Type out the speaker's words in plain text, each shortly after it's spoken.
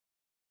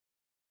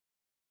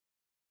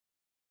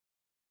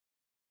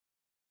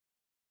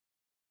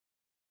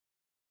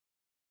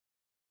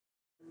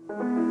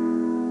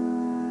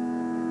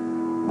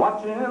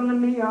Watching the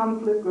neon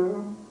flicker,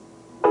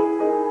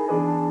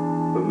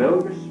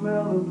 familiar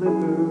smell of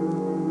liquor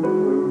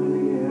in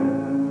the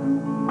air.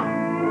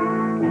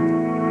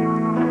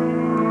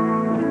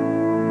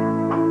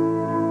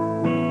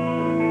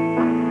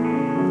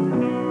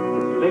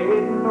 It's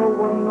late and no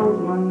one knows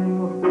my name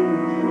or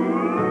face,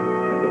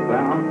 and the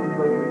bound for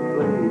perfect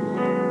place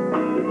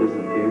to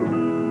disappear.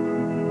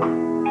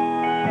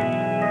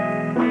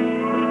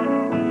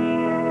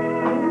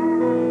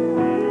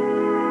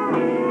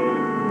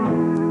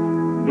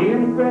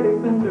 Freddie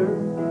Bender,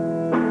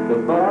 the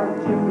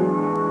bartender,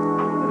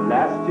 the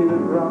last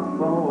teardrop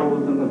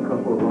falls and the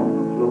couple on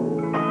the floor.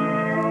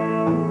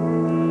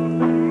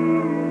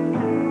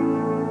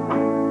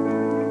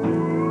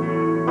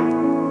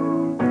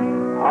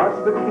 Hearts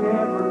that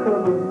can't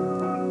recover,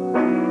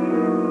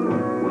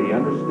 we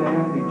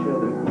understand each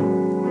other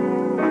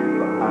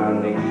behind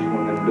these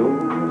swinging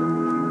doors.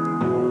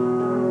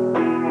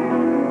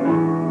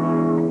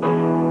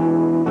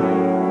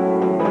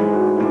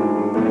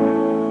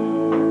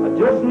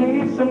 Just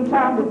need some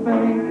time to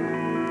think,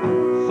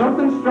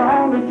 something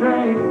strong to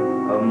drink, a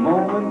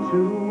moment to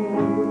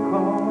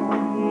recall.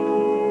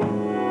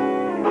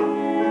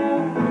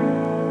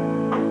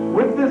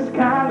 With this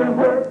kind of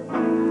hurt,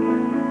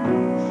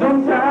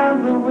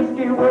 sometimes the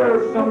whiskey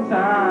works,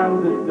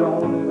 sometimes it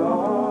don't at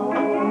all.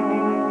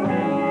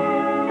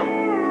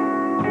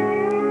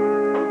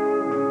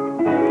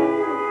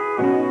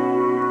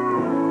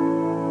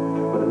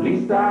 But at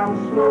least I'm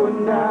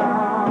slowing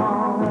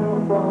down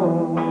the fall.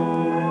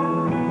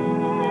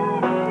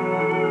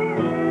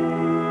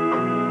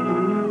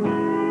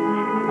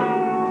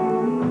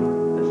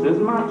 This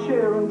is my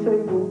chair and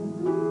table.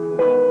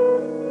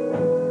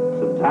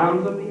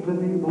 Sometimes I'm even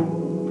able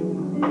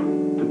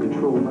to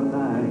control my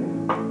life.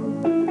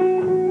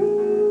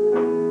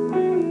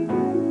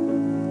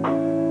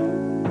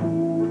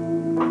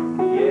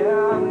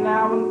 Yeah,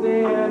 now and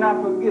then I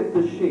forget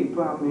the shape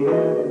I'm in.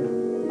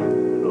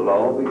 It'll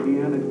all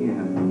begin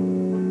again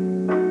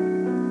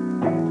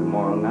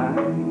tomorrow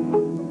night.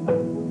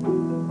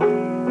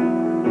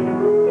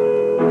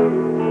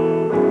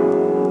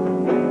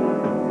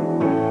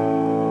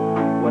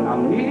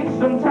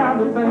 Some time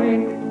to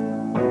think,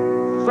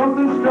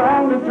 something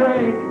strong to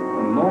drink, a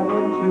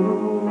moment to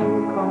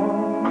recall.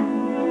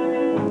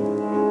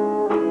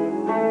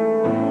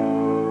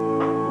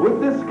 With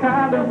this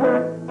kind of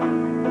hurt,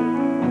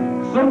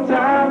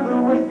 sometimes the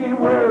whiskey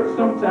works,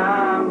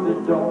 sometimes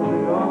it don't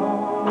at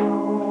all.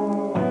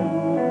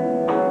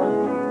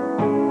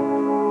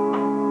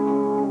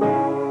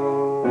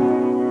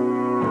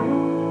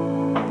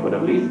 But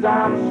at least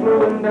I'm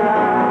slowing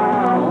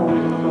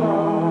down.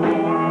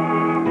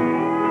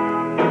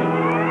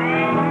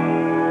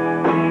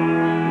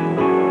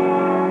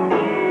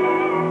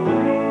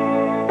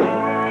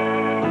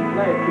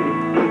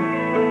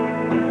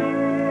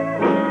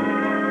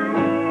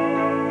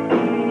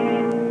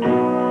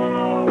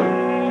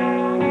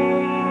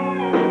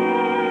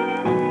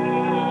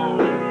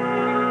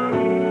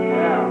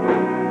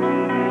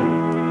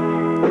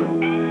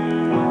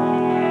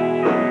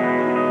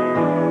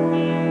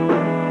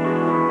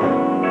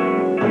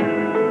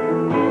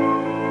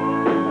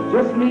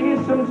 Just need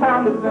some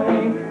time to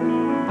think,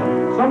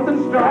 something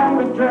strong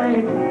to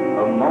drink,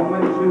 a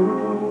moment to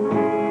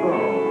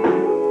fall.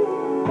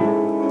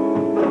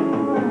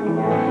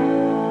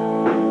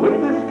 With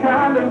this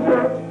kind of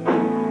hurt,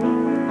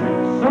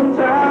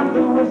 sometimes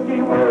the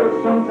whiskey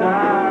works,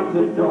 sometimes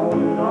it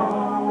don't at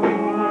all.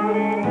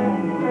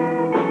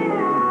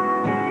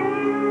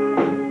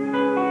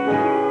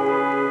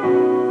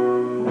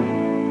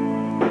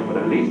 But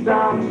at least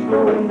I'm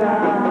slowing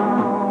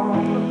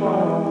down the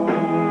fall.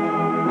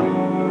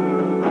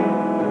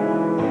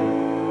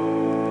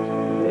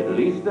 At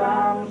least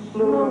I'm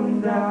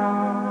slowing down.